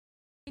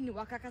Ni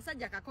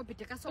wakakasajja kakopi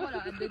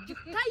tekasobola adde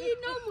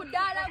kayino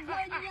mudala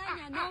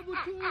gw'ennyanya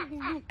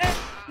n'obutungulu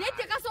naye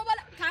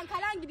tekasobola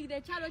kankalangirira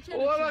ekyalo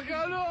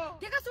kyeno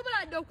tekasobola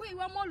adde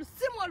okweyiwamu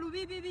olusimu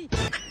olubibibi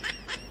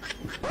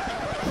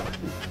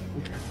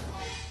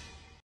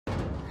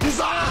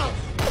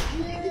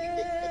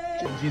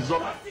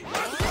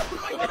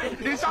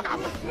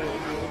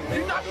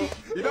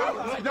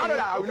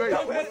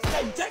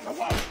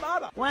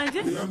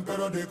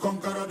The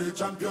conqueror, the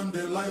champion,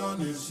 the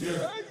lion is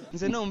here.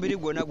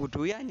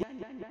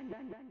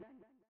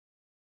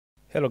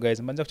 Hello guys,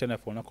 mbanza kuchana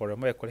phone ko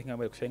ramba yakolenga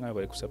bali kushenga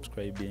bali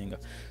kusubscribinga.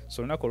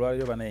 So nako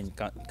lwali bana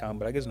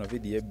kambalage zino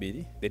video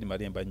ebiri then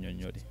malemba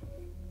nnyonyoli.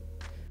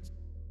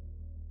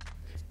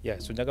 Yeah,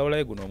 so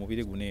njagala guno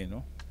omubiri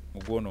guneno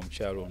mugwono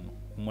omukyalo ono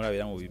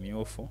omulabira mu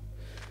bimyofu.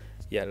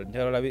 Yeah,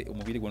 njagala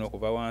omubiri guno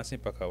okuva wansi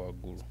paka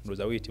waggulu.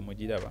 Ndoza witi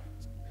mugiraba.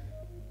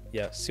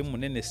 Yeah, simu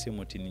nene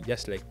simu tini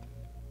just like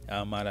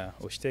amara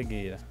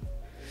okitegeera.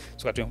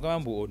 So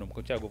katwenkambu ono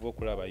mukyago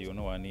vokulaba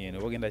yono wani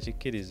eno bogenda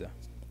kikkiriza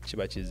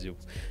kiba kizibu.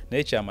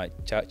 Naye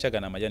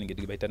kyagana amajani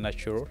getugaita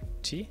natural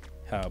tea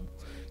herb.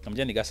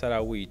 Amajani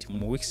gasala wheat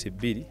mu weeks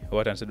 2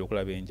 watandise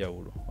okulaba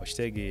enjawulo.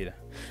 Okitegeera.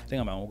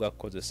 Tenga mangu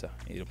gakozesa.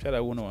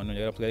 Omukyala wuno wano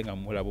njagala tugalenga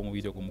mulaba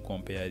omubiri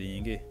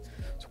okumukomparinge.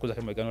 So kuza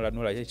kama gano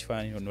nola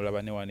ekifaananyi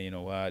nolaba ne wano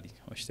eno waali.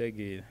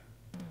 Okitegeera.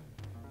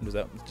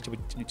 Ndoza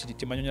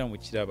kimanyonera mu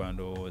kiraba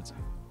ndowooza.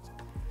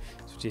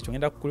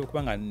 Kyongenda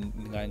kubanga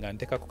nga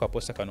ntekako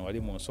kaposta kano wali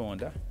mu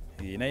nsonda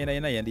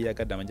yena yandi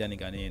yagadde amajani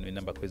ganeno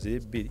enamba kwezi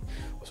 2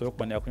 osobola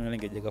okubanira kunywa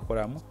ng'eje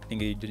gakolamu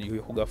ng'ejo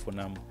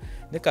yokugafunamu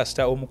ne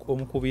kasita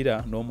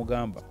omukubira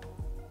n'omugamba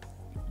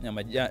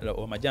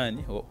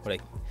amajani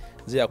like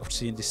ze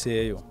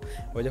akusindiseeyo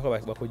bajja kuba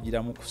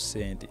bakugiramu ku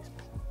ssente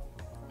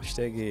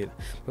okitegeera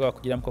bwe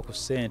bakugiramu ku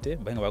ssente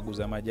banga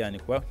baguza amajani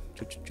kuba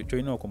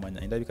kyolina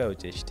okumanya endabika yo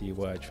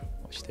kyekitiibwa kyo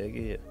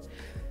okitegeera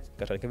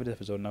katalike video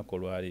z'olunaku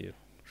olwaleero.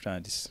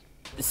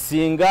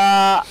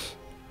 Singa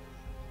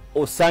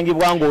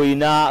osangibwa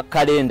ng'olina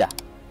kalenda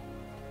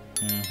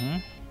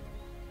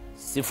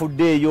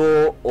sifudde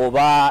eyo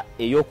oba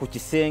ey'oku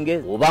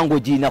kisenge oba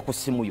ng'ogiyina ku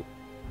simu yo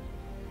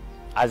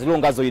as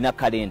long as olina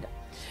kalenda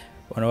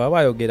ono baba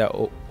ayogera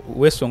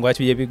weesonga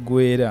ki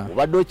byebiggwera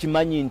obadde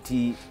okimanyi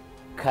nti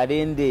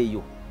kalenda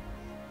eyo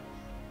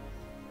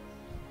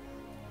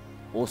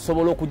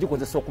osobola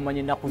okugikozesa okumanya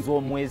ennaku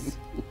z'omwezi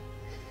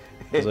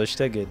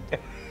zokitegedde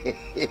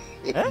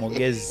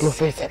mugezi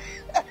Professor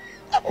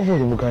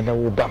obuli muganda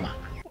wa Obama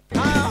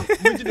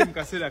mujide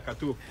mukasera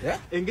kato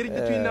engeri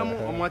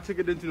gitwinamu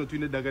omwategede ntino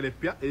twine dagala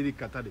epya eri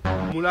katale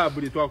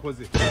mulabuli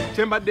twakoze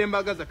kyembadde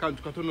mbagaza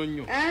kantu katono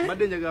nnyo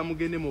mbadde njagala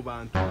mugende mu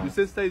bantu you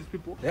sensitize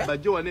people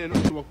bajje waneno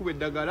tubakube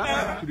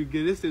dagala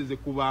tuligereseze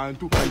ku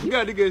bantu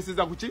ngera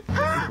digereseza kuki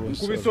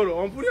kubisolo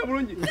onfulya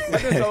bulungi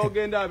mbadde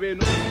sawogenda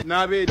abeno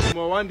n'abeeti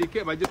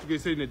mwawandike bajje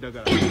tugesere ne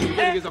dagala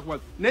tugereza kwa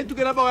ne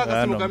tugenda bawa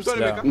kasimu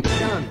kamtole meka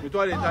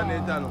mitwale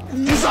 5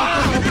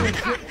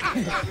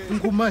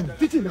 nkumanyi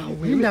piti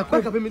nawe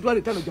ndakweka mitwale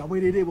 5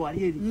 jabwerere bwo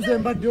ali eri nze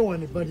mbadde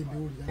wane bali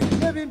biwulira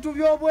ebintu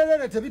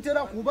by'obwerere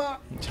tebitera kuba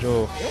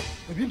kiro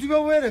ebintu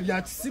by'obwerere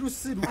bya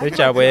kisirusiru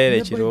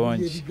ekyabwerere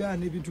kirungi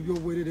ebigana ebintu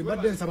by'obwerere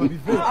mbadde nsaba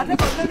bive ate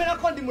konnemera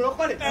kondi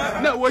mulokole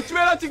na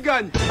wekibera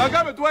kiganyi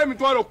agambe tuwaye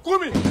mitwalo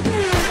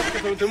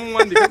 10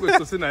 temumwandike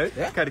kwesose naye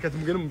kali kati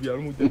mugende mu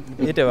byalo mujja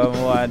ite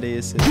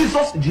bamuwandiise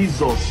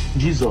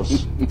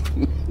Jesus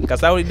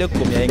kasawulidde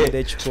kukomya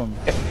engeri 10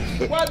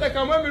 kwata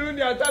kamwe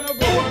mirundi 5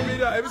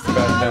 gowamira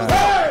ebisiga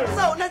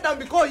Sao nenda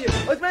mbikoye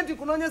otimenti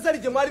kunonyeza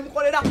lije mwali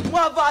mukolera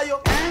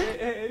mwavayo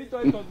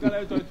erito itogala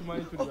eto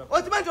tumani tulira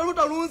otimenti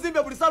oluto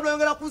lunzimbe buli sablo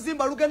yongera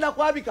kuzimba lugenda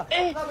kwabika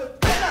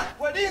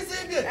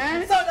wedinzimbye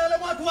sao nale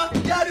mwatu wa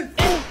yali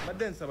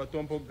madensa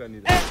batompo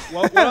kuganira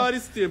wali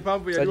site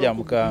mpamvu ya sajja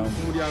mukamba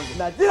mulyango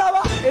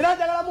najiraba era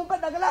njagala mumpe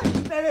dagala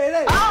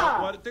nerere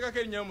wateka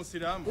kenya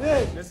Musiramu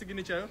ne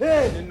signature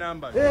ne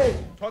number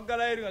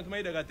twagala eri nga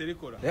tumaida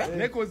gaterikola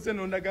neko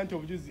zeno ndaganti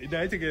obujuzi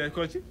idayitegera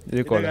kochi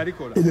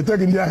idagarikola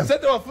Itagi ndiya.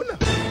 sete wafuna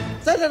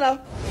sasa na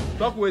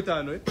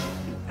twakuwetano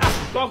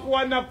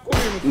twakuwana 10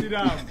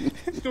 Musiramu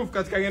stufu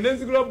katika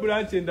ngendenzi globe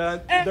branch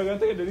ndala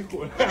ndagantegera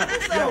likola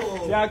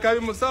ya kabi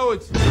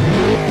musawochi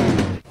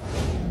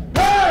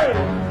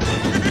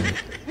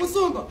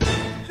musumba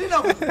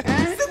sina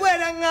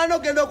sikwera ngano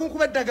gendo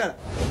kunkuba dagala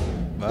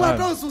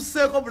kwato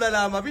nsuseko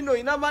bulalama bino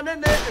ina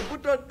manene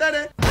ebuto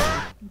ddale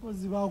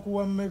mpozi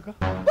bakuwa mmeka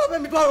baba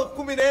mitwalo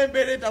 10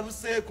 n'embere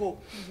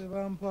tabuseko nze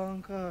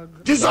bampankaga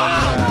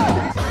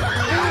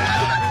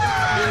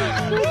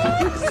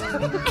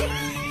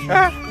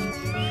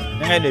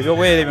nange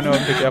ebyobwerere bino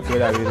bitekera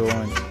kubeera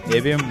birungi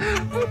ebimu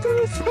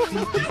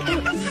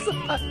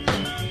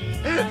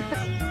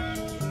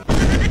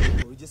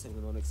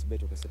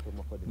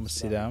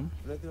Musiramu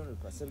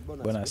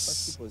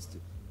bonus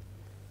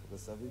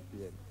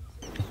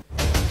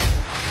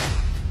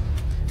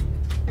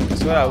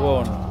Sola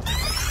buono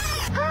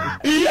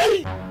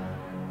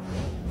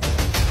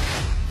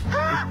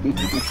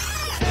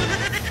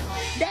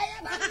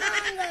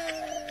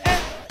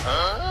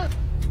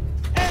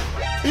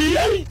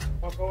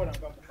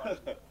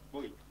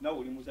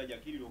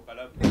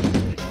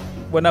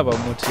Bwana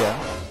bamutya.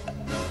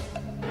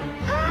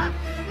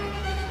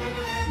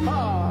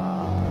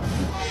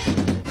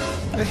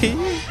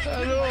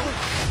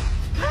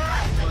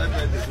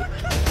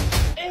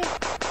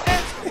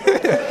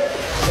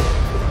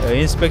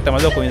 Inspector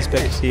mazo ko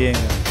inspect yenga.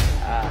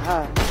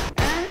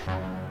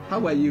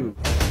 How are you?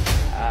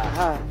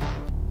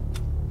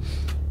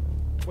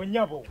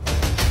 Bonyabo.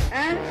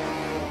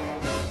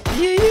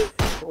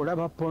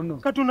 Olaba pono.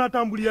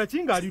 Katunatambulira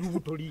kinga ali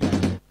lubuto liya.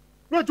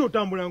 Lwaki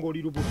otambula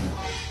ng'oli lubuto?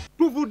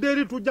 Tuvudde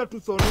eri tujja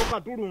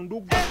tusonoka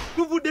tulunduga.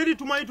 Tuvudde eri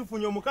tumanyi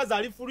tufunye omukazi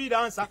ali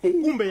freelancer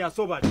kumbe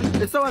yasobala.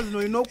 Esawa zino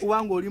olina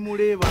okuba ng'oli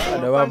muleeba.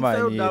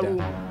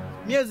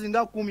 Myezi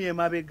nga 10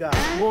 emabega.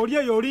 Ng'oli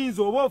eyo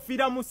olinza oba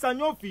ofiira mu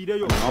ssanyu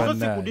ofiireyo. So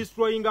si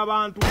kudestroying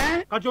abantu.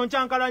 Kati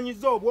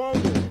onkyankalanyizza obwongo.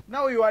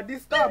 Now you are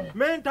disturbed.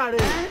 Mentally.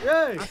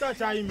 Ate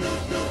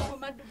akyayimiridde.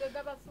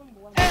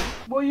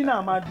 Boyina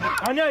amaddu.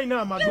 Ani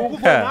alina amaddu?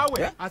 Okuva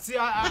naawe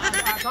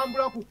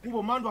atambula ku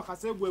kkubo mandu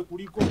akasegwe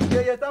kuliko.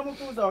 Yeye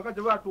tamutuuza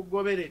wakati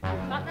batugobere.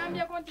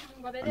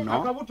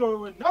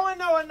 Akabuto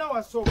nawe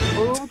wasoba.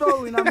 Olubuto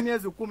olulina mu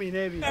myezi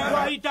 12.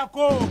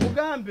 Lwayitako.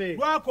 Mugambe.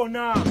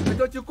 Lwakona.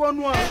 Ekyo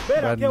kikonwa.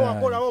 Beerako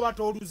ewakolawo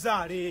bata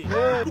oluzaale.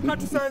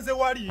 Tukatusanze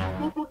wali.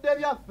 Tutudde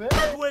byaffe.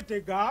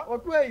 Tuwetega.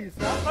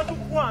 Otweyisa.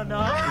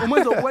 Katukwana.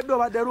 Omwezi oguwedde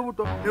obadde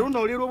lubuto.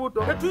 Teruno oli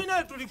lubuto.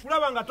 Tetulina tuli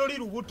kulaba nga toli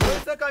lubuto.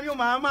 Sekamyo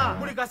maama.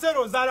 Buli kaseera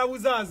ozaala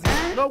buzaazi.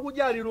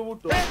 N'okujja ali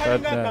lubuto.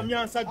 Kalinga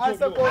kamyansa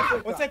jjo.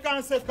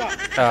 Oseka.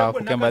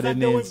 Kukemba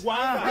denezi.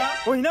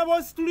 Olina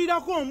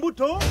b'ositulirako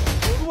mbuto.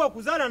 Oluba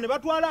okuzaala ne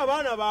batwala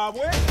abaana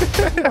baabwe.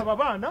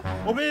 Abaana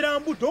obeera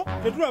mbuto.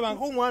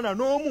 Tetulabanga omwana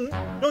n'omu.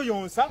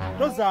 Toyonsa.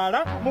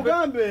 Tozaala.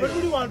 Mugambe.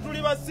 Tetuli wantu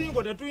tuli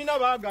basingo tetulina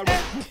baagalwa.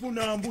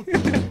 Tufuna mbuto.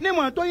 Ne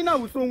mwana toyina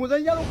busungu ze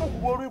njala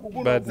okukuba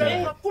olwikuguno.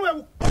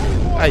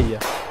 Aya.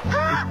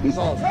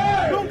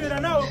 Yongera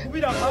naawe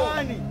kubira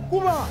kaani.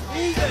 Kuba.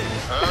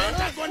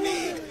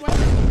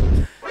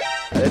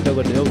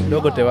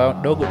 Dogo te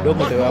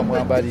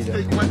bamwambalira.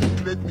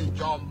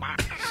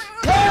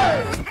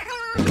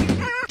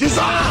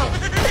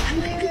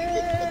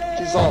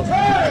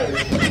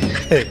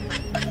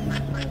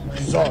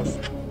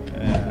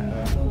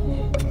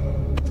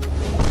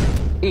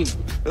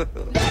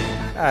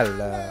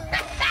 Allah.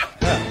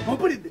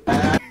 Ompulidde.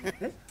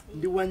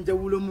 Ndi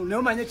wanjawulo mu naye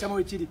omanye kyama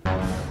we kiri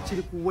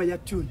ku waya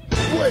tune.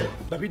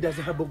 Babida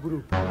za Habo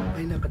Group.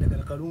 Alina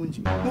akadagala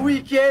kalungi. Mu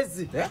wiiki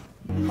ezi.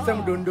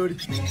 Sam Dondoli.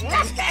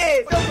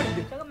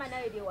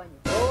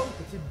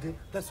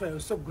 That's why you're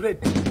so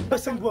great.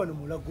 Basangwana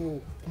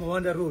mulago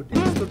Mawanda Road.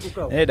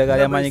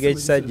 Dagala yamanyi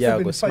g'ekisajja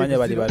ago simanya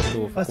bali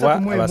batuufu. Kuba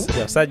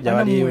abasajja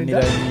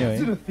baliyunira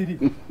nnyo.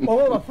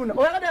 Oba bafuna.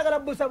 Oyagala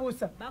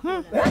buusabuusa.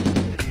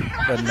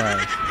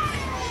 Bannange.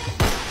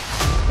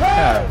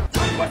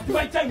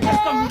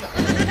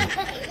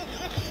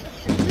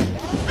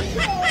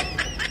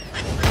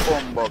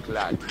 Bombok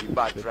lad, the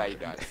bad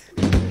riders.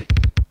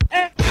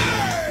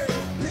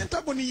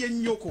 Nentaboni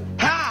yennyoko.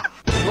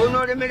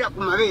 Onolemera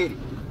ku mabeere.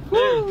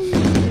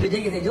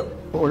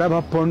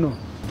 Olaba pono.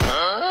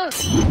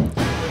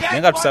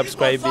 Nenga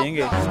tusubscribing,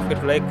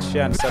 get like,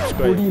 share and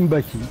subscribe.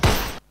 Olimba ki?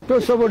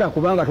 Tosobola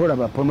kubanga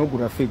tolaba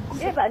pornography.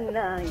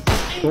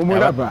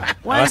 Omulaba.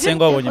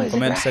 Abasinga obonye mu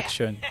comment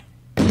section.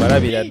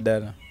 Balabira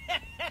ddala.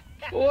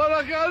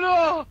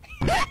 Olakalo.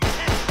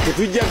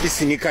 Tetujja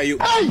bisinikayo.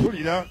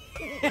 Tulina.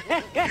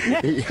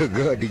 Your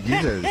God,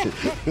 Jesus.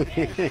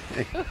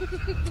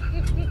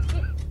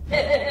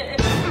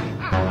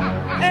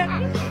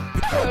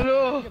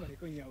 Hello.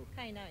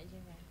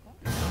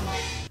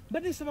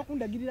 Bade saba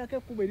kundagirirako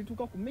ekkubo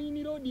erituuka ku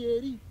main road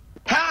eri.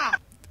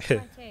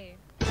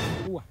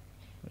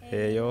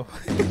 Eyo.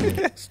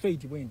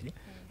 Straight bwendi.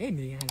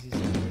 Neyanziza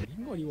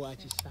ng'oli wa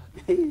kisa.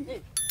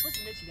 Bose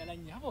nekirala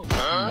nnyabo.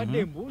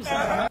 Badde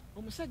mbuuza.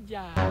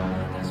 Omusajja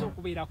ataasa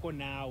okubeerako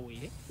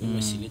naawe.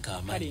 Musinika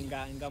amali.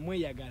 Kale nga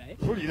mweyagala.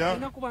 Tulina.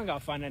 Alina kuba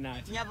ng'afaanana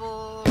ati.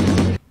 Nyabo.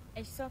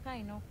 Ekisooka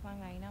alina okuba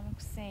ng'alina mu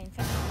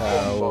kusente.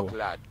 Bombok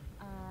lad.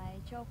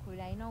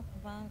 Ekyokula alina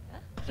okuba nga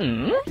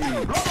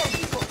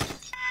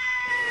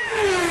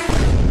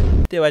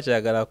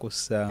tebakyagala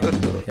kussa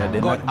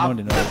yadde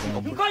nakumondi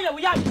Nkoyo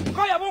buyaji,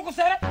 nkoyo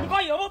bunkusere,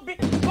 nkoyo bubbi,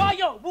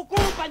 nkoyo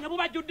bukumpanya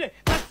bubajjudde.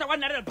 Pasta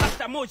wanarera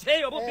pasta mochi,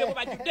 eyo bubbi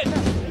bubajjudde.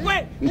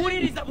 Gwe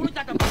muliriza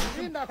bulutaka.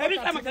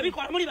 Ebitama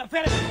tabikola muli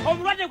bafere.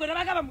 Omulwadde gwe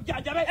nabagaba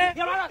mujanjabe.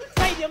 Yalwala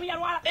side emu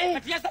yalwala.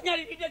 Kati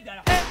yasanyali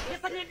lidedala.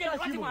 Yasanyali lidedala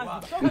kati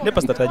mwanzi. ne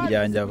pasta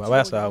tajjanjaba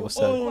bayasaba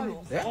kussa.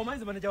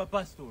 Omanzi banaja wa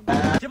pastor.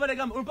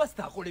 Kibalegamba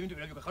olupasta akola ebintu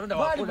byabyo kalonda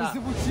wakola.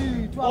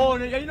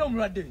 Ono yalina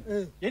omulwadde.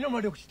 Yalina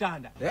omulwadde ku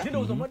kitanda. Ndio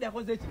omulwadde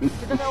akoze eki.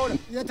 Kitanda wala.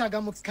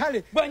 Yetaga mu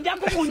kale. Banja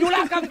kukunjula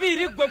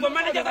akaviiri gwe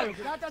manager.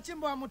 Tata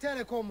chimbo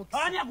amutereko.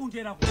 omukisa. Ani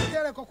akunterako?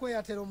 Mutereko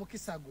kweyatera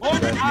omukisa gwe.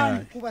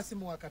 Kuba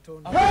simu wa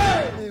Katonda.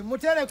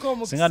 Mutereko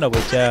omukisa. Singano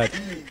bwe kyali.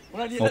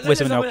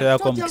 Okubese bina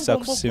kuterako omukisa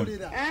ku simu.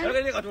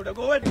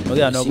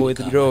 Ogenda no go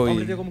withdraw.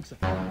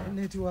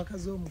 Neti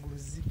wakazo omugulu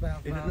zipa.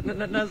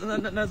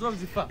 Nazo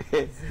zipa.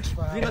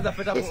 Zinga za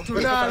Pentagon.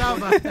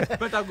 Tunalava.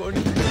 Pentagon.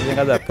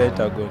 Zinga za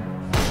Pentagon.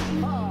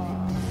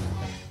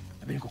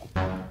 Abenkoko.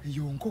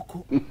 Yo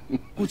nkoko.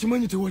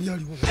 Kuchimanyi tewali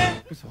aliwo.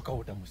 Pesa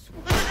wakawota musu.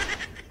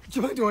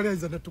 Chimanyi tewali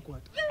azana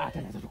tukwata.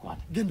 Ata nazo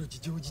tukwata. Gendo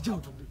jijjo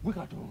tunde. Gwe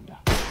Katonda.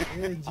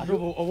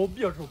 Ado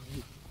obobbi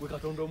otobbi. Gwe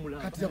Katonda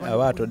omulanga.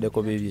 Abato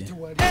deko bibye.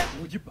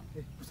 Mujipa.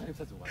 Kusale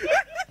msazo wa.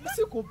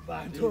 Siko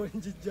bando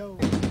njijjawo.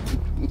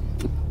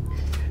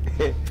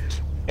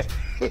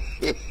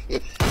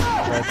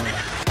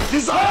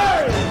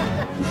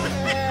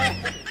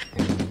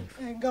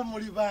 Nga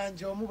muli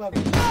banje omubabi.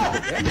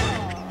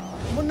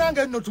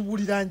 Munanga nno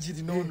tubulira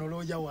njiri nono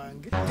loya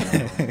wange.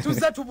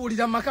 Tuza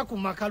tubulira maka ku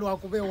makalo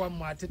akubewa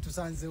mwate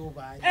tusanzewo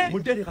baye.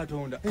 Mudere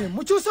Katonda.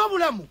 Mukyusa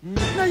obulamu.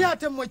 Naye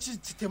ate mwe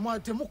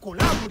kitemwate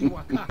mukola buli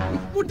waka.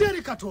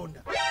 Mudere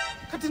Katonda.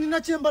 Kati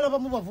nina kyembala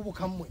bamu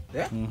bavubuka mmwe.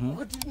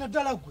 Kati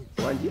nadala gwe.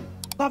 Wanje.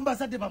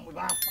 Bambazadde bamwe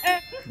bafa.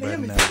 Naye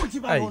misimu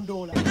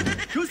kibalondola.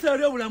 Kyusa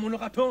oli obulamu no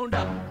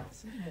Katonda.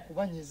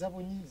 Mukubanyeza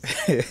bunyiza.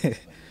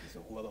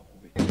 Sokuba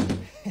bakube.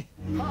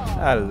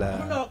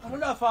 Allah.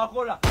 Munda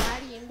fakola.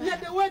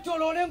 Yade weto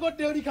lolengo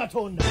deli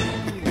Katonda.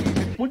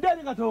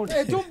 Mudali Katonda.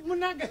 Etu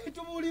munanga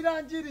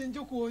etubulira njiri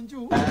nju ku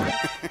nju.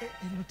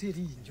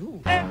 Enoteri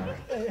nju.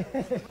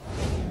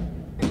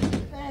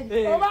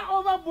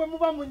 Oba bwe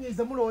muba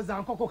munyize muloza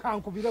nkoko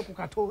kankubire ku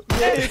Katonda.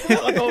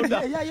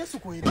 Ya Yesu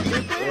kweli.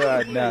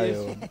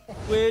 Nayo.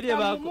 Kweli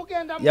bako.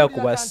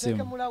 Yakuba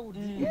simu.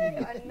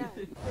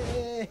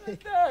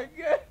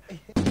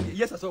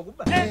 Yes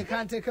asokuba.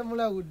 Kanteke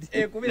mulawudi.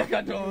 Kubira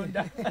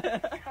Katonda.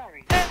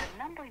 Sorry, the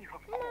number you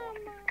have called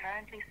is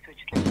currently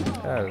switched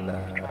off.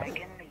 Allah. Try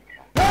again later.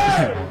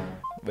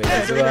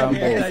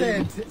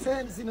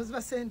 Sente zino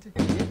ziba sente.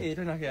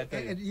 Tonake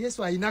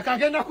Yesu ayina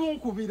kagenda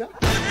kunkubira.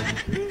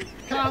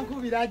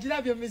 Kankubira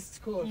agirabye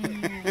missed call.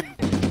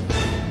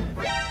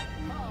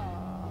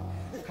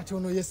 Kati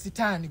ono ye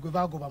sitaani gwe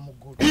bagoba mu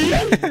ggulu.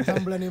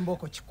 Tambula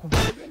n'emboko 10.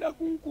 Genda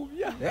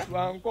kunkubya.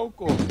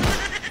 Wankoko.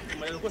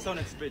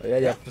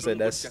 Oya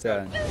kusaida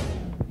sitaani.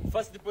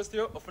 First deposit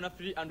of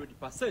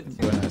 300%.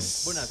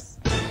 Bonus.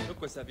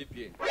 Nokosa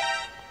VPN.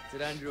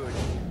 Android.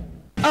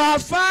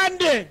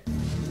 Afande.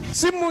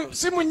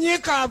 Simu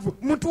nyikavu,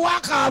 mtu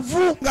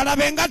wakavu,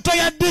 ngalabenga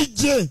toya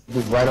DJ.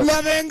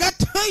 Ngalabenga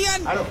toya.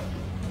 Halo.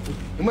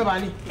 Umwe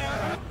bani?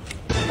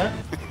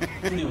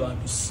 Tuli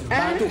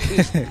bantu.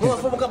 Ngo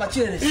afubuka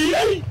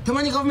bachireresi.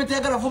 Tumanyi government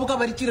yagara afubuka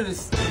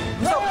bachireresi.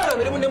 Musakutira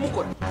bere munde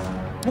mukora.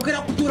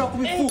 Mukera kutura ku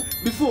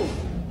bifu.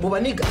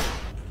 Mubaniga.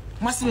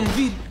 Masibe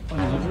mbiri.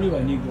 Tuli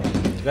baniga.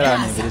 Gara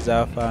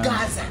nibiriza afana.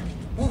 Gaza.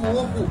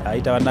 Ubu.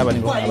 Aita banaba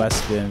niko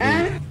abasibe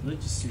mbiri.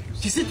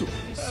 Kisitu.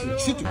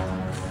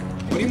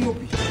 Muri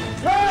mupi.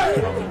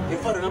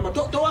 Efaro namba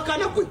to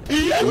wakana kwe.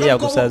 Iya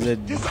kusaze.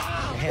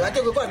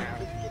 Ate kwe kwani?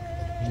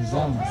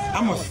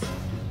 Amos.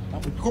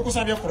 Koko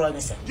sabia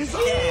kuranyisa.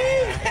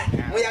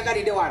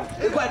 Muyagalide wana.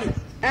 Ekwani?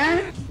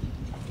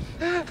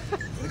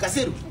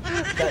 Kasiru.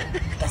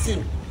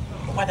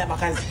 Kupata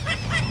makazi.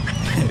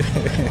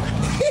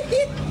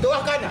 To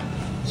wakana.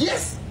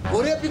 Yes.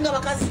 Ore pinga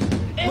makazi.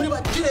 Muri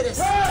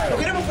bachireresi.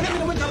 Okere mufune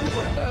mu jambo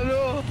kora.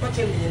 Hello.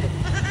 Pacheli.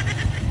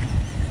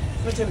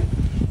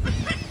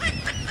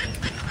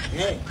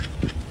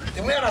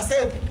 Temwe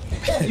basebe.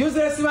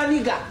 Useless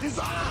maniga.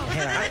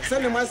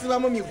 Sane mwasiba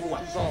mu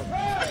miguwa.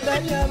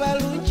 Ndani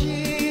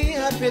abalungi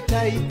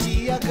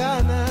appetite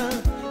yakana.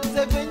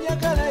 Sevenya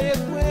kala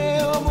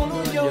yekwe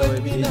omulungi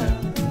webina.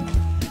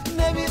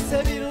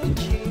 Nebise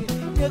birungi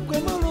yekwe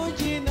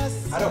mulungi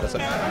nasi.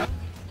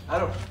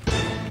 Alo.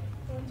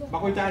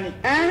 Bakoitani.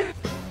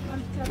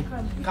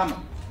 Kama.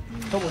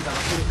 Tobo za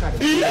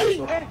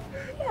serikali.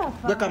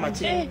 Beka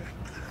machi.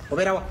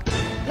 Oberawa.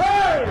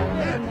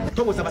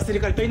 Tobo za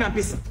serikali toina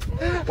mpisa.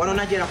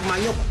 Wanaonaje na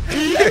kumanyoko.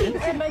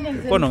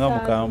 Kono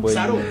ngamukambwe.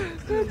 Saro.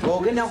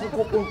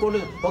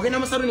 Ogenda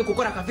musaruni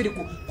kukora kafiri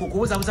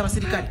kukubuza buza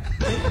serikali.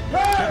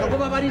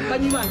 Nakagoba bari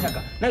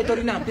banyibanjaka. Nayo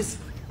torina mpisa.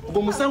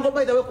 Ubo musango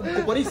by the way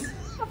ku police.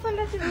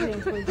 Afanda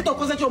sibire.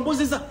 Tutokoza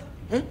chomboziza.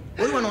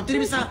 Oli wana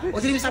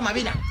otiribisa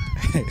mabina.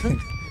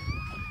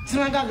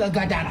 Sinanga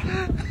gadara.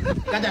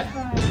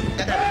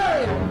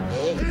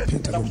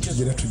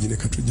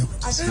 Tugireka tujya ku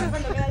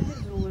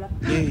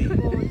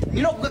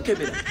Nino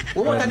kukakebera.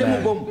 Wowe tande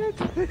mugomo.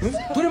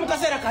 Turi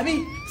mukasera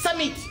kabi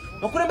summit.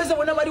 Bakurembeze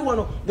bona bari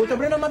wano.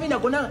 Gotambrena mabina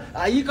gona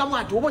ayika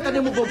mwatu. Wowe tande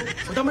mugomo.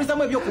 Utamuriza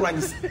mwe byo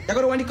kurwanyisa.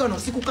 Yakaro wandika no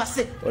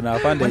sikukase. Ona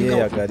afande yeye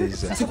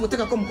yagariza.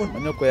 Sikuteka ko mukono.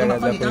 Manyoko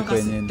yagaza ko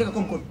kwenyene. Teka ko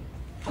mukono.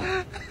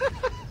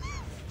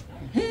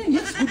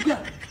 Yes, good girl.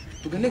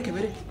 Tuganeke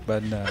bere.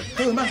 Bana.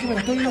 Ewe maki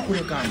bana toyina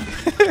kurekana.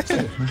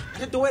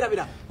 Teto wera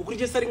bila.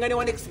 Ukurije saringane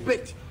one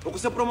expect.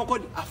 Ukuse promo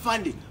code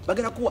afande.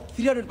 Bagana kuwa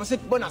 300%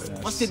 bonus.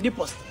 First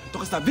deposit.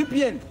 Tokasa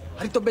VPN.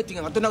 Harito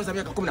betting ngatona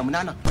uzamia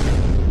 18.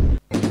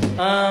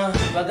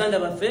 baganda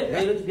baffe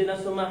leero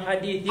tugenda soma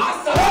hadithi.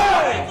 Assalamu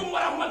alaikum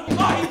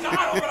warahmatullahi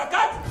ta'ala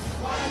wabarakatuh.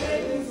 Wa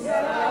alaikum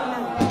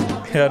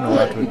salaam. Kano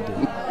watudde.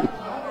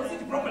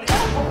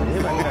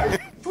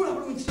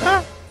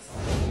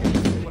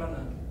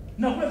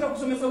 Nakuleta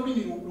kusomesa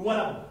ulimi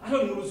luwalabu ate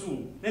oli mu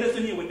luzungu nereso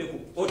niye weddeko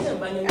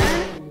otembanya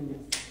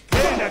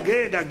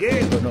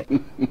genda.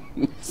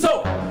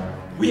 So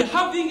we are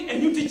having a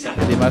new teacher.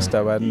 The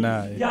master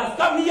bannaye. He has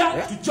come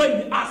here to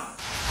join us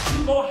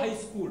in our high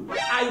school.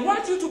 I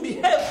want you to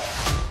behave.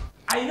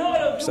 I know all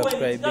of you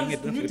when it comes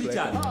to new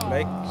teachers.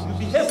 Like, you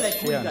behave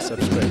like yeah,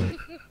 subscribe.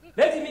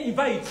 Let me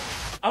invite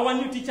our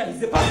new teacher.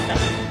 He's a pastor.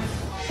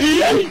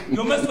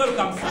 You're most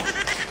welcome, sir.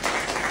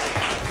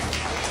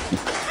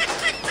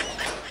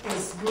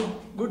 Yes,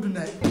 good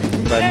night.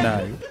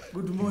 Bannaye.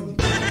 Good morning.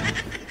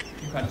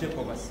 You can take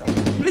over, sir.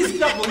 Please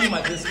clap for him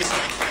at this time.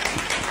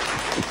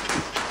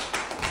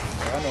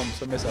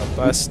 Omusomesa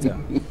pastor.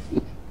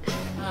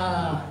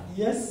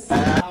 Yes,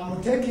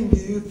 I'm taking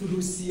you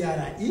through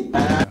CRE.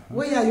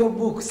 Where are your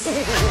books? You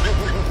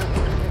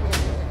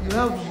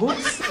have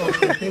books?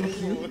 Okay,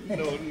 thank you.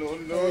 No.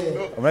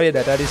 I'm ready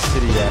that is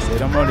serious. I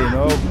don't really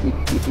know.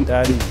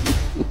 Daddy.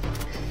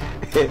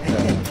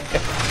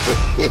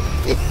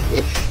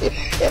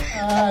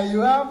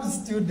 You have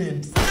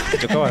students.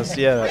 Chakala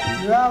CRE.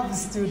 You have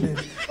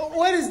students.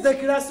 Where is the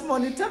class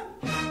monitor?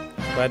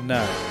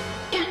 Bannaye.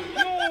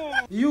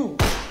 You.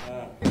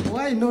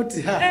 Why not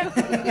her?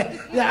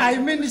 Yeah, I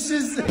mean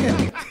she's...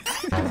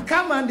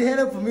 Come and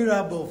help me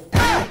rub off.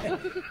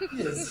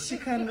 Yes, she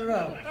can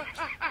rub.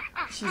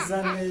 She's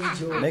an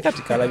angel. Naye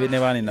kati kalabye ne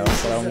baani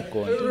nabasala mu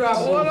konti. Rub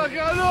off.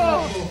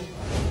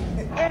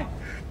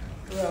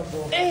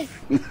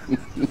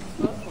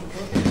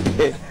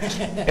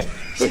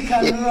 She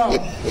can rub.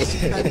 She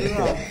can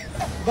rub.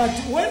 But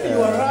when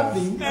you are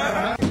rubbing,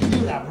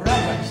 you rub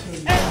and show.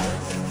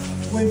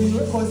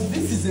 Because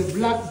this is a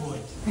blackboard.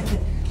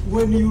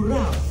 When you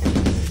rub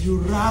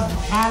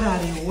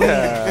thoroughly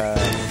well.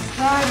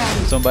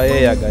 Somba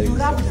yeye You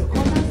rub the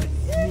corners.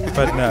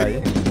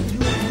 Bannaye.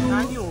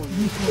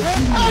 You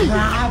continue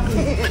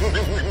rubbing.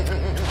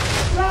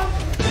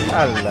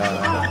 Allah.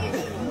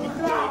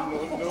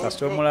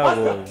 Kasita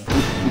omulabo oyo.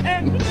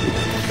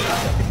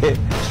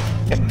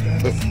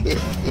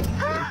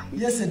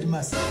 Yes,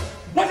 headmaster.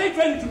 What are you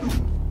trying to do?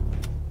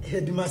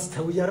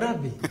 Headmaster, we are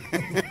rubbing.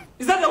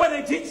 Is that the way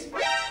they teach?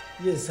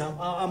 Yes,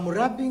 I'm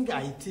rubbing,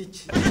 I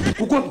teach.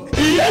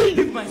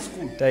 Leave my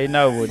school.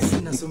 Talina bodi.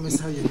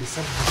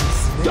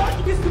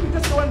 Don't be stupid,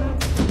 that's the one.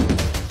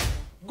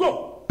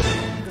 Go.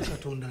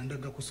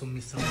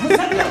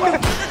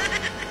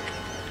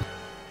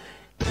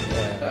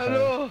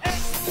 Hello.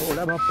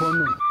 Olaba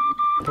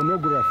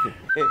pornography.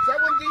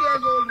 70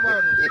 years old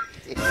man.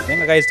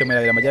 Nenga guys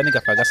temera majani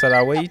kafa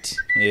gasala weight.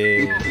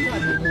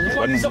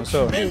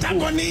 So.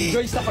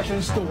 Joysta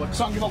Fashion Store.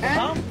 Tusangira ku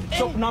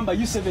shop number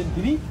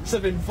U73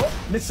 74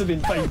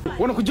 75.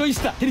 Wano ku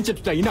Joysta kiri kye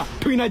tutayina.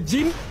 Tuyina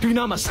jean,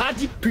 tuyina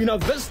amasati, tuyina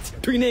vest,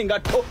 tuyina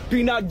engato,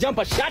 tuyina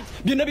jumper shirt,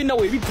 byonna bina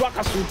we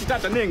bitwaka suit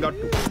tata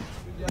nengato.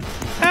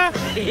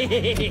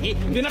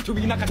 Byonna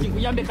tubina kati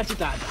nkuyambe kati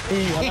tata.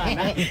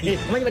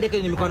 Manyi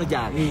badeke ni mikono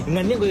gyange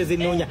nga nengo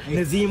zinonya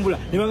nezimbula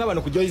nibanga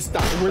bano ku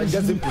Joysta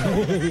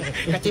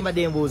kati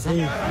madembuza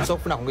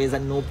sokufuna kongeza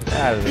nopu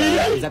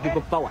za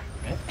people power.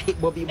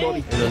 Bobby.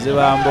 Those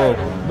bambo.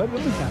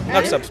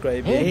 Not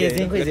subscribe.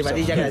 Zenkweze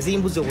badija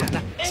zimbuzo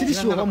wona.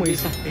 Sirishoba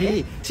mwezi.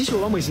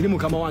 Sishoba mwezi limu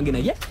kama wange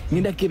naye.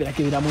 Ngenda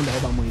kebera munda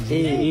oba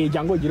mwezi.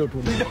 Jango jiro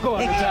tu. Ndoko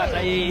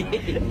watata.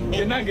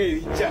 Kenange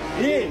iricha.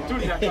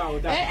 Tulira kawo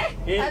da.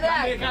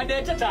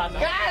 Kade tata.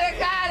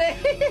 Kale.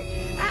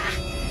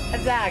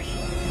 Azaki.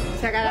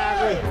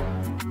 Chakala.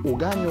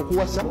 Uganye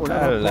okuwasa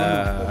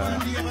olaba.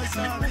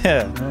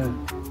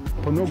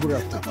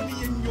 Pornography.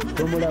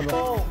 Tomulaba.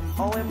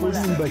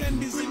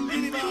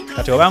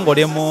 Kati obanga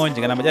oli mungi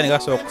nga namajani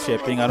gasobola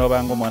okushapinga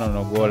n'obanga omwana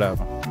ono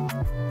gwolaba.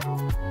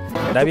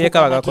 Ndabyeko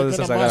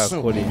bagakozesa sagala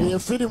kukuli.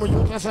 Firimu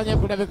yutasanya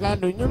kulabika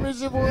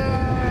ndunyumizibwa.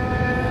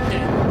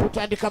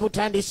 Tutandika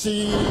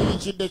butandisi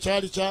kidde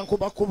kyali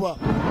kyankubakuba.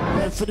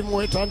 Firimu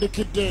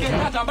wetandikidde.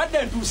 Ata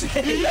mbadde ntuse.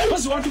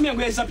 Basi wantumye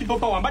ngweza people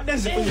power mbadde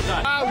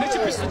nzikunyita.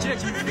 Nekipiso kire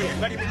kibidde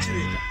bali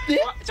bukireta.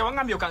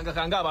 Kyawangambye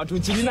okanga abantu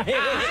nkirina.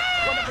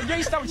 Wano ku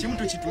Joysta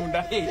kimuntu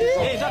kitunda.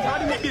 Tata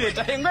bali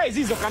mudireta. Engoye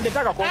ezizo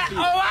kandetaka kofi.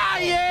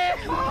 Owaye.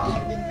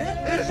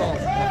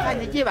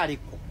 Kanje gye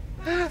baliko.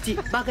 Ti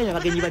baganya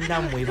bagenyi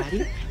banamwe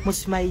bali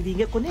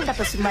musmailinge konenga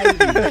ta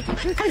smiling.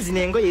 Kazi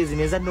nengoye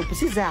zineza no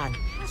pusizana.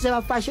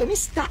 Zaba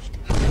fashionista.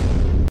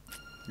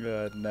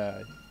 God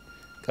night.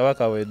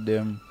 Kabaka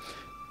weddemu.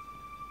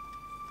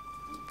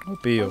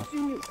 Opiyo.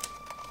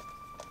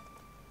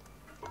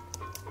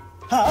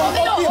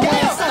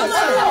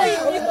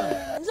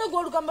 Nzo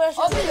golu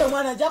compilation. Opiyo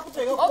mwana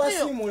jakutega kwa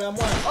simu la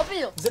mwana.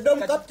 Opiyo. Zedom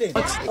captain.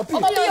 Opiyo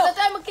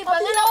time kipa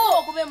nena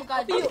ko kube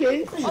mukadi. Opiyo.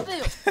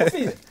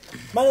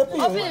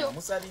 Opiyo.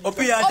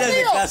 Opiyo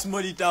ateze class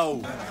monitor.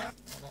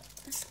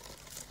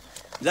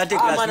 Zate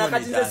Amana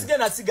kati nzesige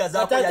nasiga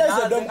zako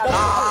ya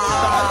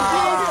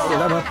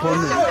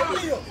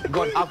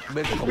God up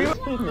baby.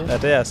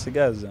 Ate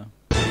yasigaza.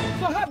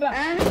 Sahaba.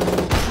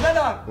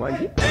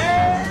 Wangi.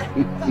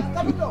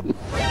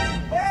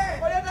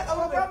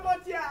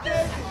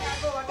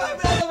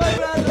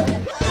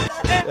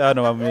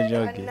 Ano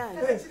mamnyoge.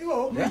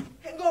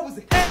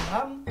 Ngobuze.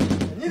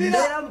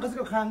 Nyirira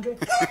mukasiko kange.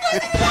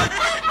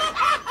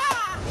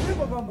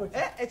 Nipo bambo.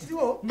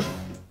 Ekiriwo.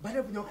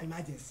 Bale bunyoka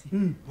emergency.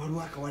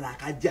 Walwaka wala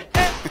akajja.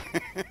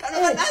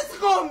 Kana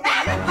nasikombe.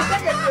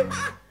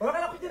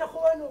 Wakala kujira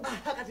kwano.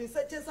 Kati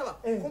nsache saba.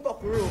 Kumba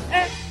kulo.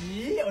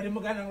 Oli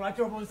mugana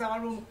lwacho bonsaba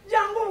lumu.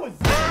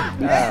 Yanguzi.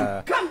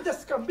 Come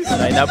just come.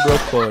 Ina bro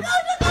code.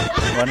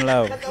 One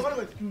love.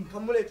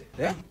 Kamulete.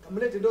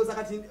 Kamulete ndoza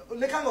kati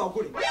lekanga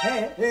wakuli.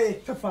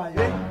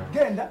 Safayo.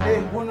 Genda.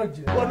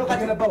 Wonoje. Wono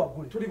kagenda bawa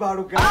kuli. Tuli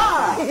baruga.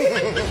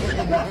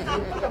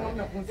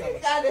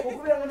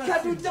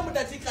 Katuja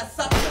mudatika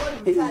sapo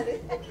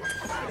mutale.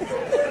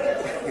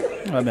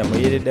 Mama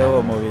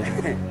muyiriddewo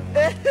mubiri.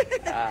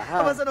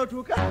 Amaze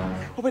notuuka.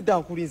 Obedda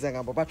nkulinza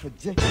ngamba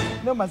batojje.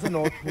 Namaze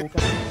notuuka.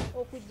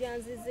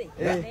 Okujjanzize.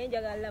 Naye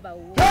njagala laba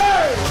wo.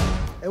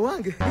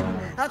 Ewange.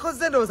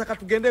 Akoze ndoza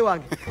katugende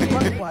wange.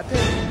 Wakwate.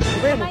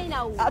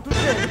 Obeno.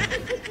 Atuje.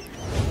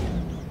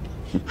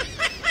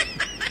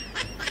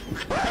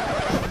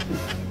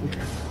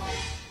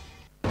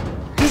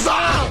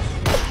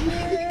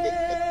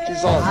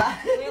 Jesus.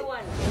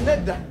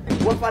 Nedda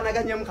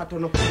wafanaganya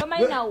mukatono.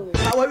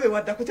 Awewe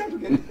wadda ku kyantu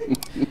gende.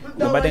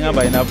 Mbadde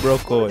ngamba ina bro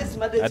code.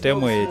 Ate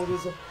mwe.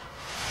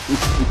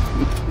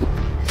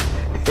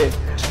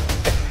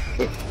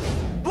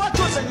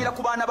 Lwaki ozanyira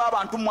ku baana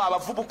b'abantu mmwe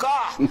abavubuka?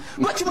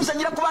 Lwaki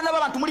muzanyira ku baana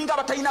b'abantu mulinga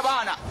abatalina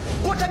baana?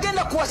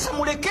 Bw'otagenda kuwasa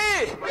muleke.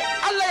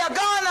 Allah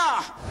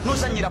yagaana.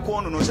 N'ozanyira ku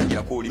ono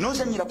n'ozanyira ku oli.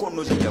 N'ozanyira ku ono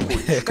n'ozanyira ku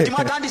oli. Kati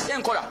mwatandise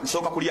enkola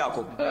nsooka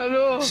kulyako.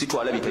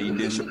 Sitwala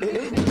bitayidde nso.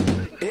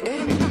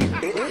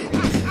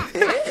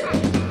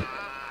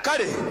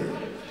 Kale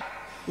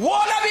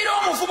wolabira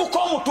omuvubuka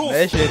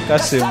omutuufu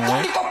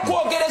katandika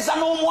okwogereza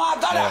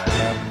n'omwagala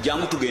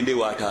jangu tugende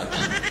ewa taata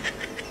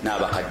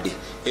n'abakadde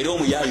era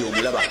omuyaayi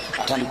omulaba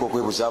atandika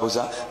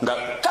okwebuzaabuza nga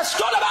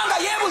kasita olabanga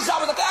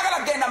yeebuzaabuza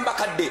tayagala kgenda mu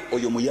bakadde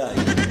oyo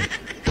muyaayi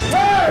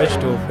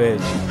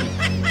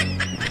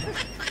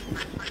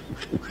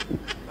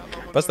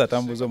pasita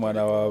atambuza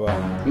omwana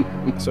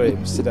w'abaana sorry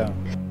Musiramu.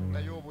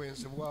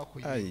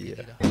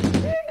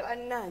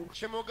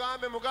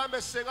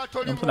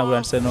 Mfuna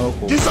kulandise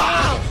n'oku.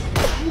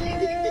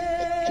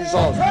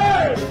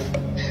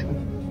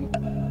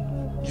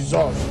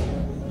 Jesus.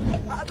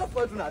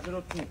 Atafwa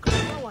tunatero tuka.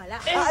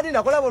 Adi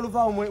nakola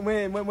boluvao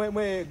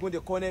mwe gunde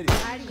corner.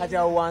 Kati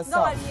ya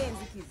wansa.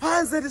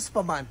 Hanze di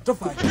Superman.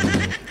 Tofwa.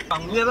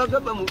 Amwe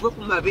bagaba mugwe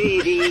ku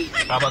mabere.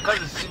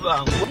 Abakazi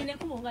sibangu. Nine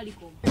kubonga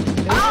liko.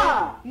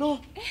 No.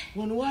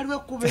 Wono waliwe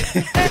kube.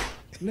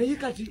 Naye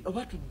kati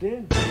oba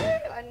tudde.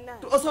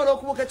 Osobola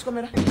okubuka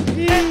ekikomera.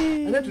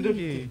 Ane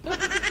tudde.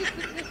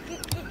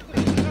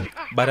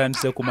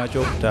 Barandise ku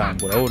macho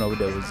okutambula wona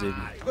budde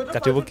buzebi.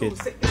 Kati buke.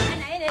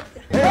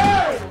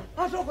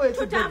 Atoko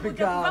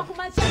ekibega.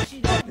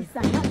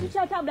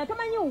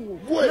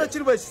 No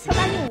chiriba chisi.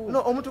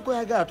 No omuntu ko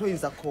yagala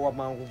toyinza ko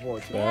mangu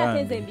vote.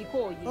 Yatenze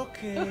mbikoyi.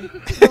 Okay.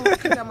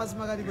 Kita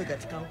mazima gali bwe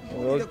katika.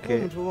 Okay.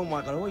 Omuntu wo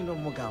mwagala wo ino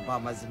mugamba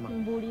amazima.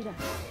 Mbulira.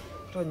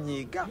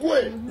 Tonyiga.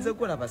 Nze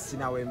kola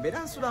basina wembera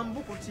nsula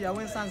mbukuti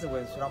yawe nsanze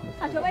wensula mu.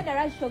 Atobeda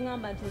rasho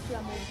ngamba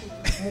ntosula mu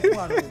mbukuti.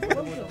 Mukwano.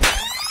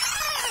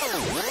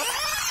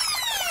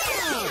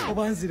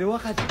 Obanzire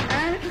wakati.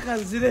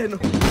 Kanzire no.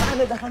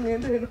 Ane da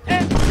kanende no.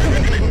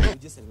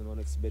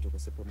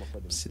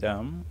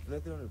 Musiramu.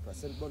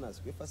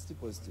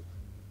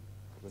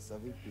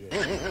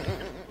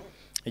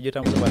 Ejo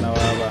tambuza bana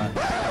w'abaana.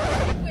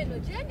 Kweno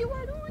jendi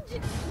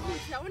walungi.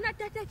 Ona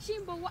tata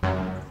kimbowa.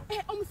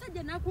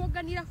 Omusajja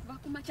nakuoganira kuva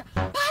ku macha.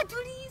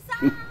 Patricia.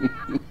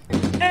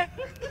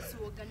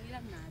 Suoganira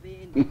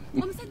nabene.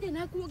 Omusajja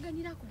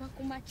nakuoganira kuva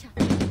ku macha.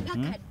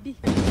 Pakaddi.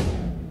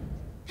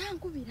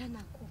 Tankubira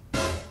nako.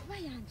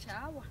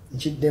 Bayanchawa.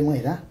 Nchiddemu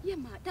era.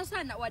 Yema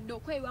tasana wadde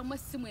okwewa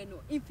mwesimu eno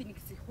Infinix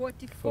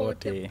Hot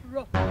 40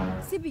 Pro.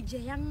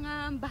 Sibije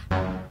yangamba.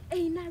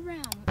 Eina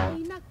RAM,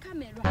 eina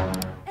camera,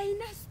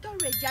 eina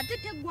storage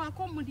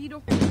atetegwako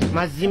omuliro.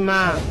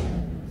 Mazima.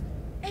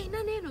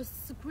 Eina neno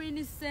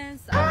screen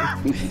sensor.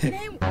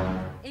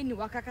 Eni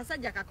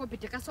wakakasajja kakopi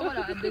tekasobola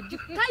wadde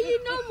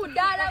kayina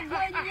omudala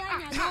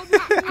gw'ennyanya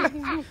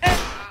n'obutungulu.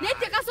 Naye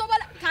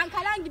tekasobola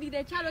kankalangirira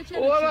ekyalo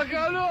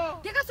kyeno.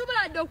 Tekasobola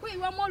wadde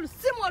okweyiwamu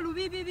olusimu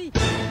olubibibi.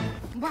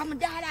 Mbwa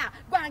mudala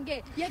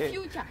gwange ye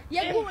future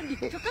ye gundi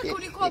kyokka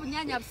kuliko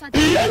obunyanya busatu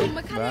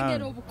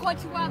omukalengera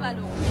obukooti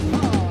bw'abalongo.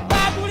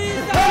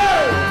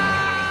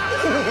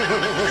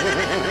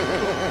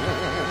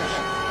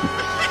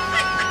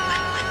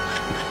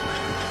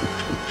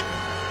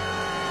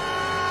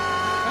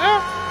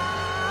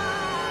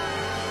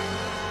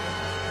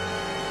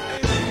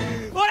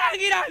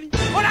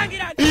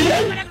 Orangirani.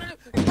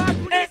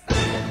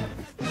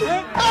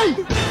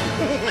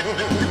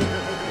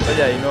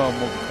 Oya ino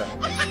omuka.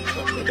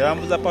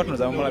 Tebamubuuza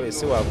partners abamulabe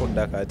si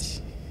wakudda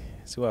kati.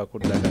 Si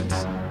wakudda kati.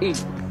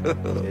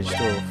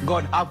 Ekituufu.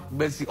 God have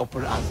mercy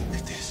upon us.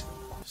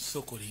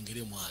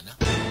 Sokolengere mwana.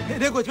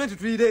 Nego chimetu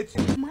tuilete.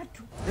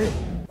 Matu.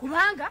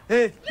 Kubanga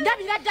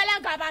ndabira ddala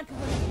ng'abantu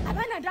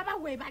abaana ndaba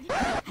weebali.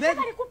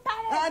 Bali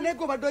kupala.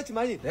 Nego baddo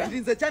kimanyi.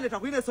 Nze cyane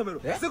takwine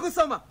essomero.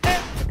 Sikusoma.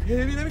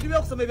 Ebintu bitu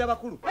byokusoma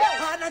ebyabakulu.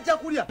 Najja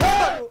kulya.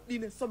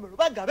 Dine essomero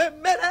bagabe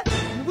emmere.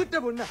 Mubudde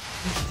bonna.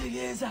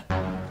 Kitegeeza.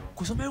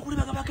 Kusomero kuli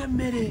bagabaka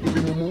emmere.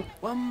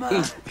 Wamma.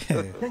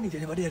 Nange nje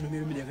nebadde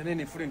yanomero miryango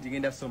nene friend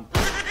ngenda kusoma.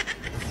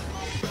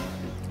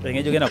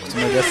 Engeri genda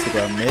kusoma gasi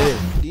kwa mmere.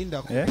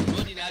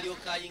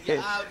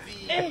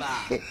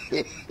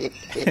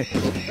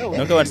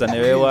 Noke wanza ne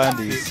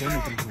weewandiise.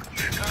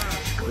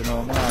 Guno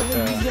omwaka.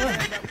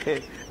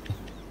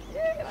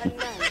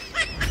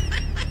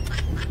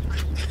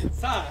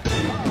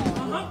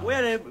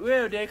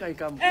 Where did I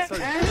come?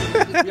 Sorry.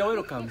 You're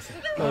welcome, sir.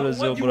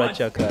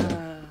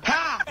 Chakala.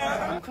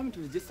 I'm coming to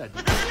register.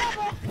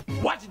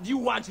 What do you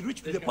want to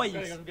reach to the point?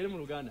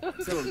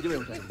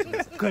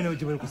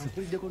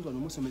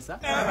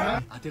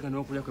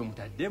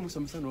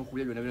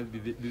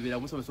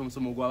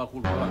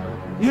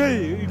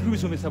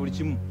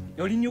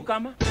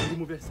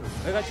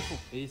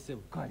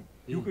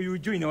 You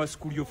join our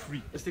school, you're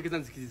free.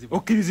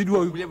 Okay,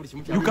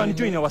 you can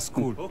join our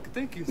school. Okay,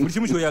 thank you.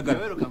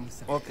 Welcome,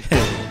 sir. Okay.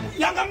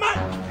 Younger man,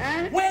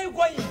 where are you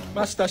going?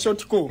 Master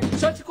short call.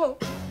 Short call?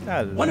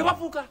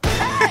 Wanawafuka.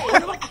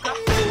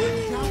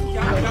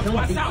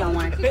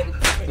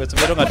 But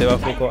we don't have to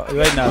focus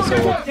right now, so.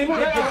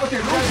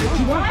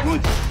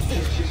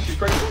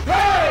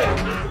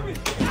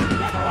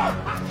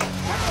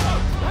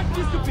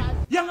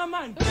 Younger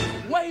man,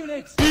 why are you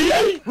late?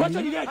 What's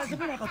your late?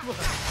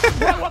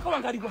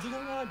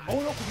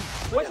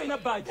 What's your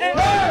badge?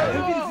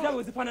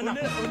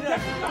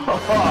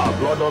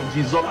 Blood of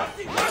Jesus.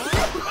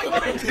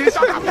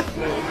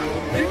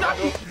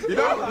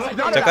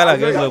 Chakala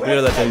girls are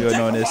clear that you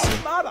are honest.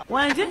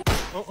 Wanje?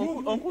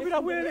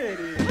 Onkubira bwerere.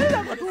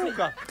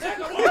 Katuka.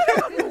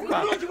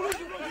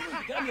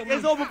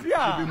 Ezo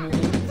bupya.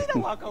 Sina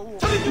waka huo.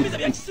 Tumiza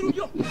bya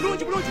kisirubyo.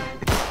 Bulungi.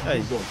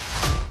 Hey.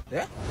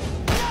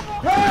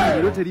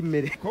 Ero teri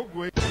mmere.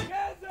 Kogwe.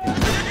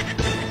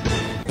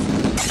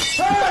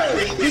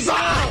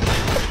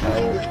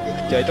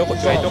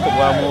 Twaitoko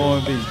bwa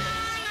mombi.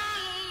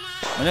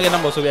 Mwenye genda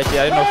mbosobya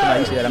kyali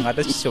nofuna kyala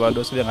ngate kisoba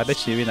dosobya ngate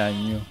kibina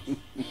nnyo.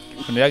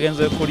 Kuno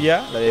yagenze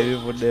kulya la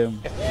ebivuddemu.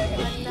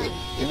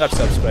 Inga tu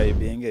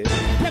subscribing.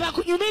 Teba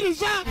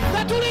kunyumiriza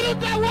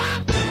batuliruddawa.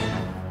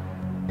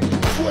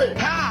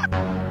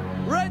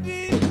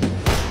 Ready?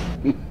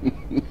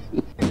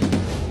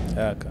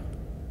 Aka.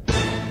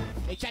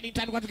 Echani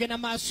tandika tugenda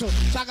maaso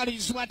sagala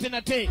izuma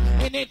tena te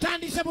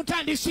enetandise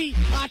butandisi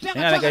ate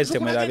nga guys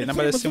temwerabe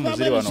namba z'essimu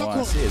ziri wano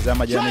wansi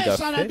ez'amajani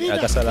gaffe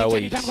agasalawo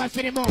iti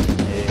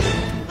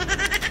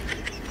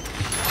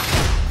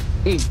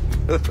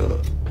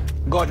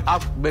God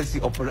have mercy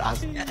upon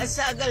us.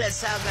 Sagala.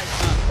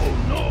 Oh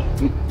no.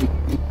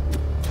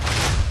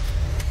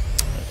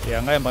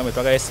 Yanga mbambe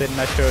twaga SN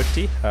Natural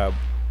Tea Hub.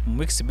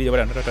 Mix bili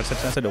bala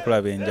natata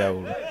okulaba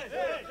enjawulo.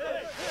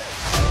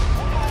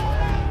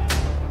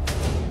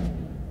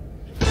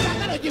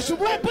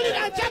 Jisubwe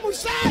pulira njamu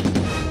sai.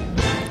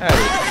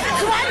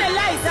 Kwana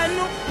liza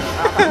no.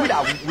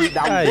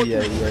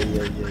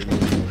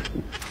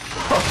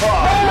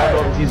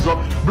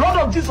 Blood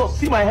of Jesus,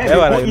 see my head.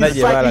 Ewa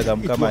yunaje balaga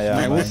mkama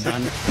ya.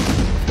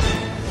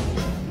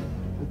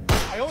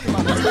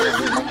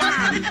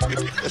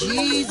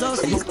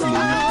 Jesus is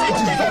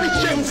very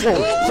shameful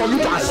for you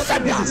to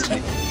accept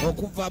that.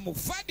 Okuva mu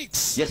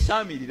Fadix.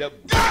 Yasamirira.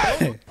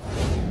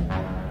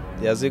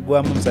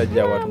 Yazigwa mu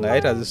musajja watu nga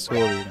yita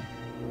zisuubira.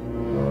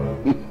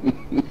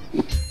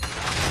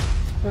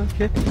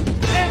 Okay.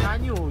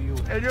 Ani oyo?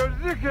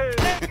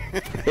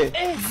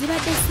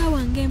 Zibadde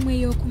ssaawa ng'emu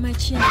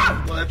ey'okumakya.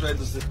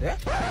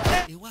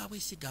 Ewaabwe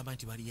sigamba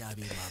nti bali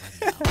abeeru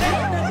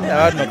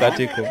abali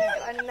katiko.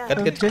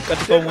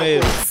 Katiko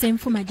mweru.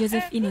 Ssenfuma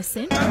Joseph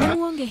Innocent ne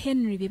Muwonge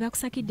Henry bye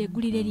bakusakidde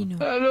eggulire lino.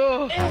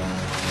 Hello.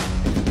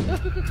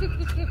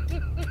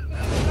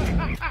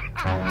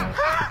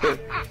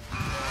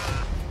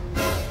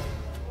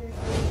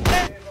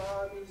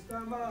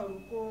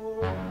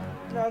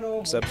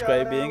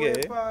 Subscribing, eh?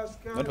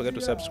 Don't forget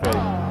to subscribe.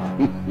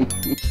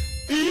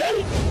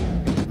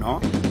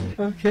 No?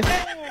 Okay.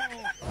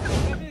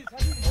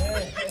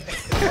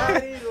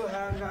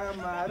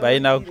 Buy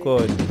now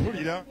code.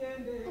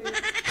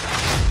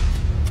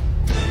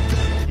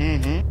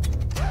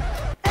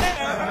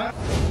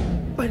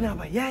 Bana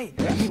bayai,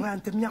 ni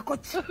bantemya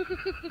kochi.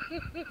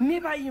 Ni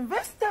ba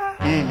investor,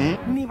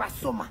 ni ba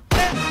soma.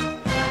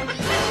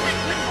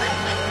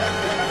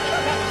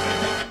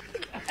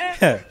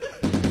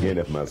 Get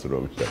up,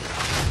 Musiramu.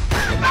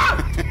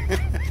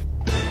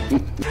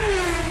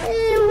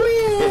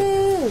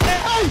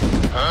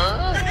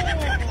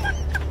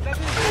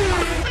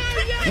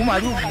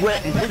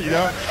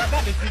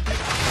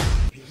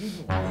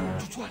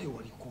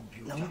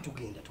 nawe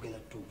tugenda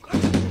tutuuka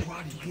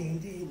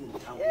tugende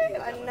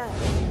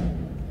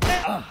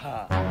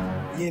aha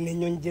yene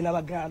ennyonyi gye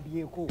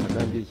nabagambyeko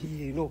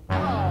eno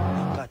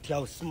kati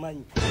awo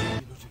simanyi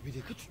eno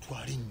tubireke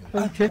tutwale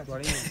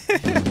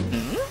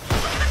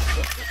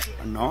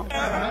no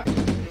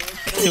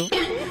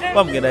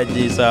bamugenda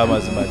giisa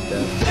amazima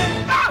ddala.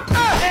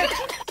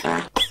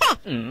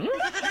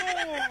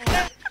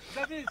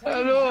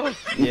 Hello.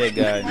 Yeah,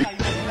 guys.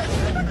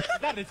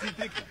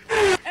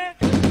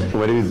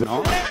 What is it?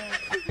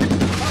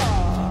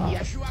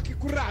 Yashua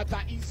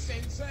kikurata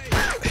insensei.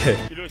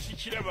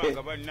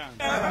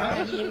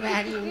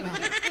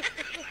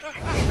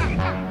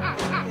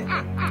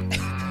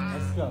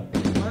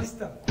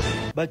 Master.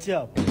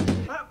 Bacha.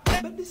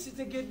 Badi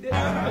sitegedde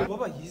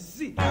baba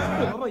yizi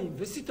baba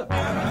investor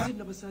yizi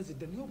nabasazi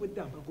daniyo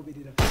bwedda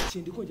mbagoberera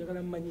kyendiko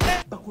njagala mmanyi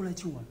bakola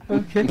kiwa.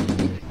 Okay.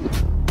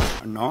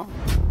 No.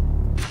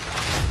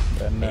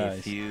 A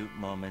few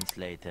moments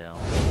later.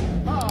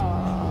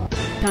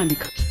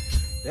 Tandika.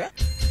 Yeah?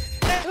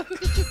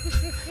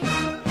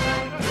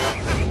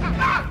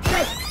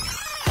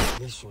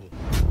 Listen,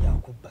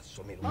 yakuba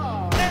somero.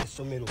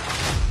 Somero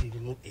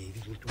irimu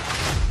ebintu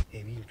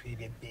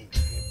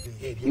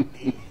ebye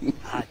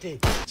ate.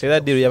 Say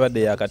that deal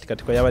yabadde ya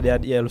katikati ko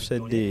yabadde ya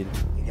lucid deal.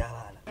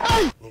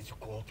 Nezi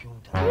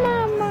computer.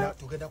 Mama.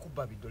 Tugenda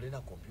kubba bidole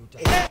na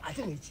computer.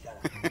 Ate ne kirala.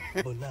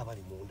 Bonna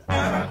abali munda.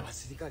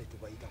 Abasirikale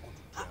tubayita ko.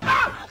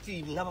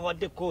 Ati ngaba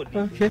wadde code.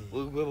 Okay.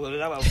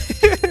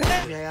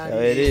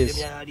 It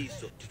is.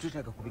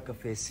 Tututaka kubika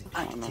face.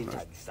 Ati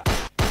kitagisa.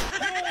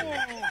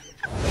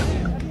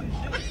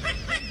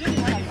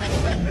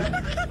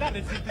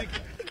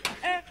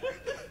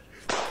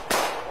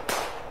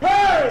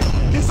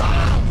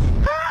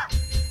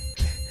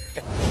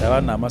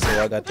 Abana amaso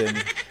bagatemi.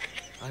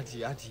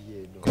 Ati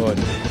yeno. God.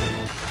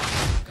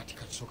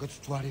 Katika soka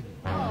tutwale.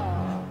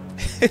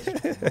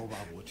 Oba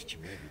abo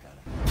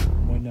tukimebirala.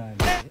 Monani.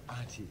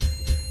 Ati.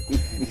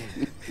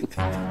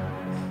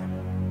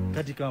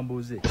 Katika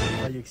mbuze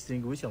bayi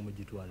extinguisha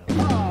mujitwala.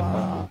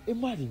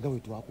 Emali ngawe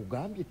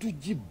twakugambye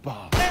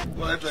tujibba.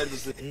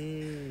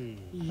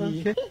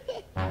 Okay.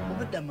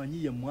 Obadde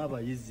manyiye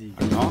mwaba yizi.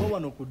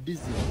 Wano ku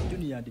Disney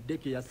junior and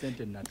deke ya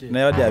sente nate. Na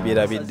yadi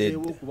abira bidde.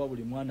 Okuba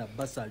buli mwana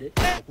basale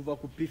okuva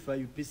ku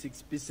P5 P6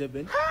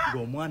 P7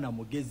 ngo mwana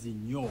mugezi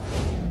nnyo.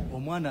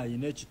 Omwana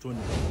ayina ekitone.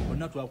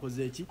 Bonna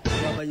twakoze eki?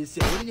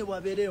 Twabayise olinye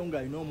bwabereyo nga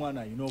ayina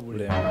omwana ayina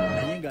obulemu.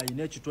 Naye nga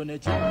ayina ekitone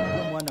eki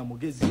omwana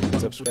mugezi.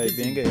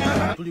 Subscribing.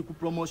 Tuli ku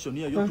promotion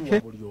yeyo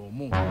tuwa buli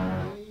omu.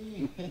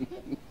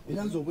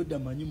 Era nzo obwedda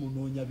manyi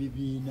munoonya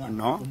bibiina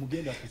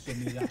omugenda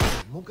kusomera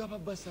mugaba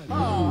basali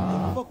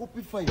okuva ku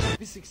P5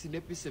 P6 ne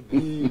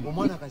P7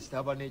 omwana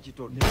kasitaba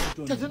n'ekitone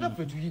kyate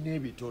naffe tulina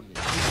ebitone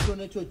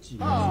ekitone kyo ki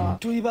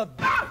tuli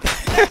babbi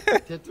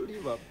tetuli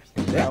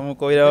babbi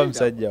amukobera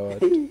omusajja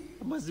watu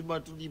mazima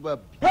tuli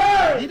babbi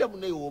era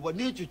munaye oba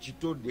n'ekyo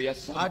kitone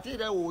ate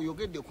era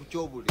oyogedde ku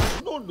kyobule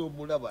nondo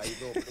omulaba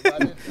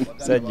ayina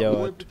musajja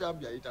watu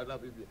wepitambi ayitana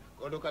bibye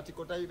ono kati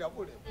kotayina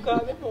bule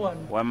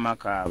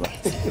Wamakaba.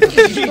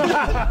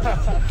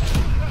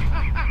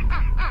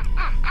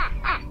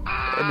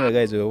 Anyway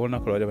guys, we wona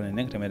kola wale bane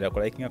nengtemera ko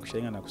liking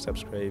akusharinga na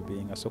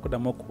kusubscribing asokuda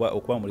mo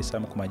okuba muri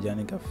samu ku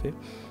majani cafe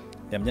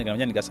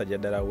yamjani gasajja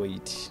dala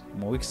weight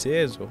mu weeks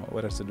ezo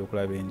warasedo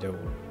kula benjawo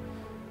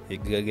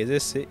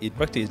igagezese in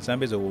fact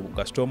izambe zo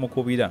gastomo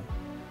kubira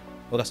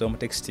okaso mu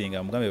texting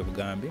amugambe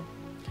bugambe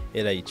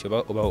era icho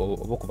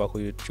oba kuba ku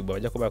YouTube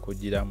bajja kuba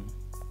kugira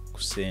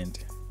ku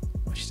sente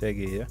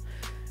mashitegeera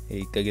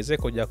igageze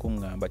ko jja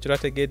kungamba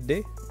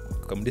kirategedde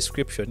mu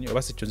description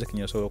oba sikyonze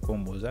kinyosobola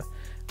okumbuuza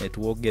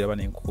netuwogera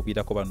bane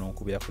nkukubirako bano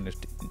nkubirako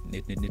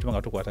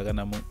netubanga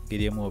tukwatagana mu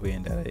ngeri emu oba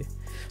endala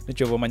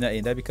nekyo bomanya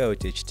endabika yo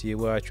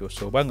kyekitiibwa kyo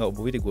so obanga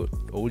omubiri gwo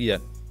owulira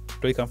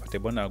toli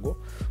comfortable nago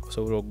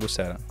osobola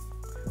okugusala.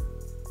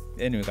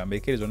 Anyway,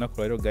 kambekereza olunaku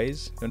lwaleero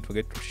guys, don't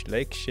forget to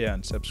like, share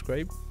and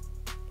subscribe.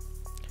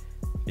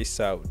 Peace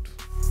out.